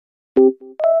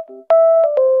Hey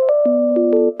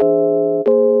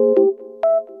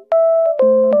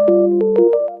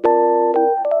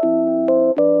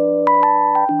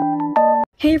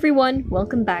everyone,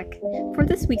 welcome back. For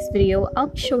this week's video, I'll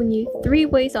be showing you 3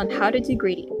 ways on how to do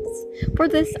gradients. For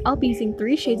this, I'll be using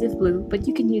 3 shades of blue, but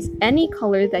you can use any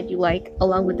color that you like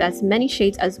along with as many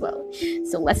shades as well.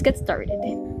 So let's get started.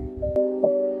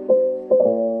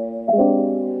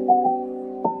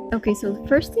 Okay, so the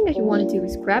first thing that you want to do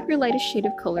is grab your lightest shade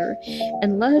of color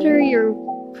and letter your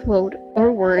quote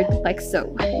or word like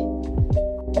so.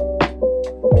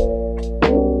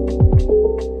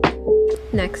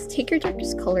 Next, take your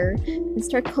darkest color and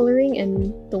start coloring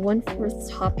in the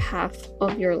 1/4 top half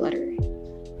of your letter.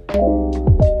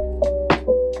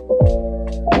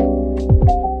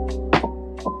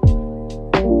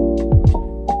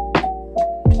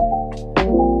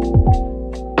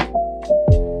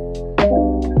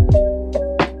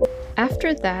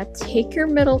 After that, take your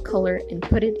middle color and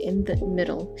put it in the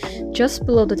middle, just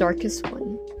below the darkest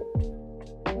one.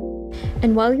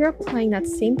 And while you're applying that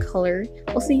same color,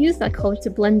 also use that color to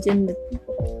blend in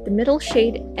the middle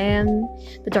shade and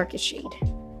the darkest shade.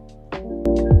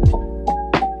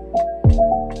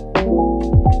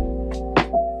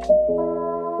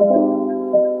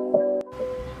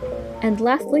 And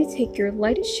lastly, take your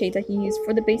lightest shade that you use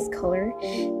for the base color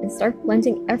and start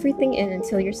blending everything in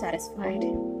until you're satisfied.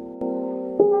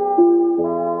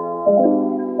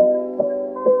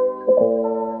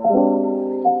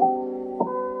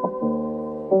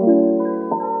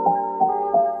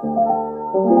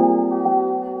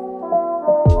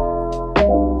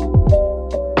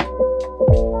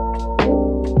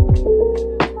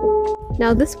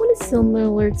 Now this one is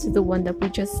similar to the one that we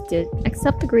just did,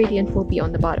 except the gradient will be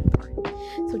on the bottom part.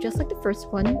 So just like the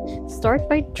first one, start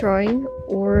by drawing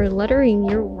or lettering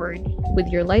your word with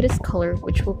your lightest color,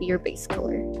 which will be your base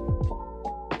color.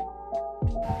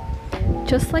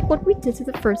 Just like what we did to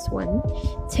the first one,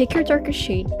 take your darkest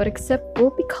shade, but except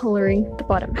we'll be coloring the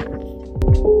bottom half.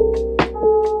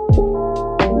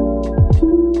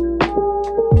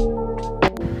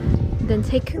 Then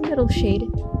take your middle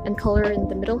shade and color in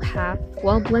the middle half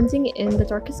while blending in the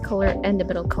darkest color and the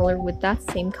middle color with that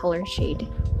same color shade.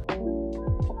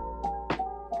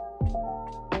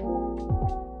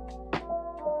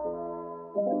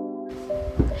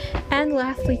 And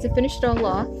lastly, to finish it all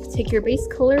off, take your base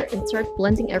color and start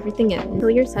blending everything in until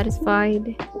you're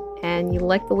satisfied and you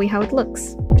like the way how it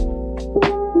looks.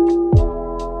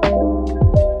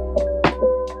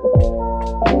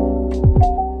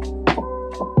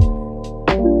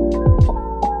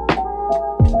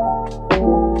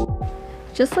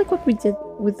 Just like what we did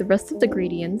with the rest of the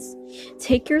gradients,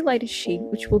 take your lightest shade,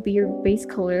 which will be your base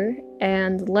color,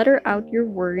 and letter out your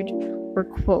word or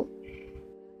quote.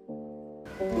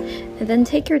 And then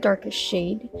take your darkest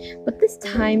shade, but this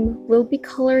time we'll be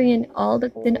coloring in all the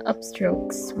thin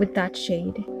upstrokes with that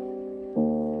shade.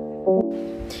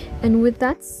 And with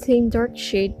that same dark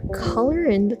shade, color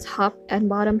in the top and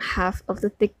bottom half of the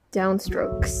thick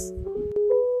downstrokes.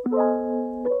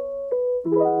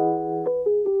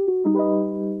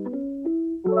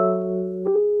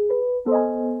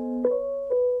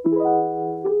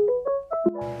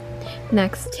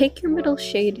 Next, take your middle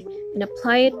shade and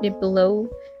apply it below,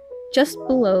 just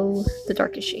below the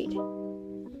darkest shade.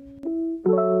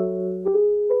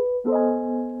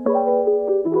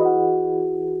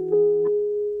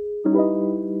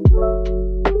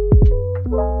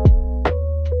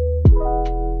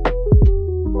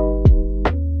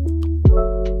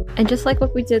 And just like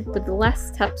what we did with the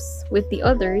last steps with the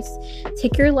others,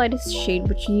 take your lightest shade,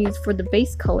 which you use for the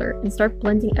base color, and start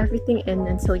blending everything in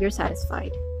until you're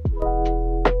satisfied.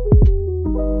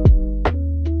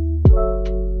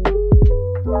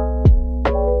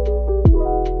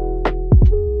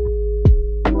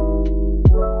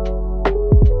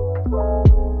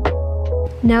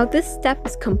 Now this step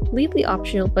is completely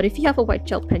optional, but if you have a white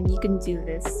gel pen, you can do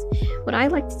this. What I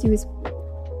like to do is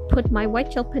put my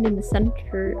white gel pen in the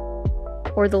center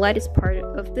or the lightest part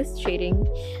of this shading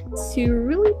to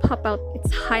really pop out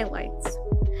its highlights.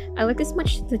 I like to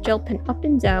smudge the gel pen up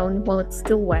and down while it's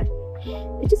still wet.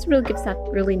 It just really gives that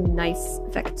really nice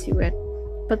effect to it.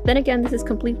 But then again, this is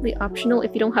completely optional.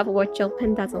 If you don't have a white gel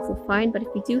pen, that's also fine, but if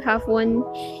you do have one,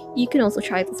 you can also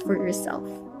try this for yourself.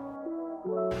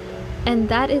 And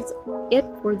that is it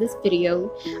for this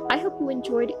video. I hope you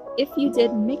enjoyed. If you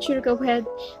did, make sure to go ahead,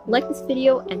 like this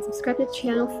video, and subscribe to the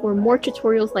channel for more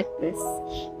tutorials like this.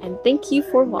 And thank you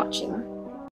for watching.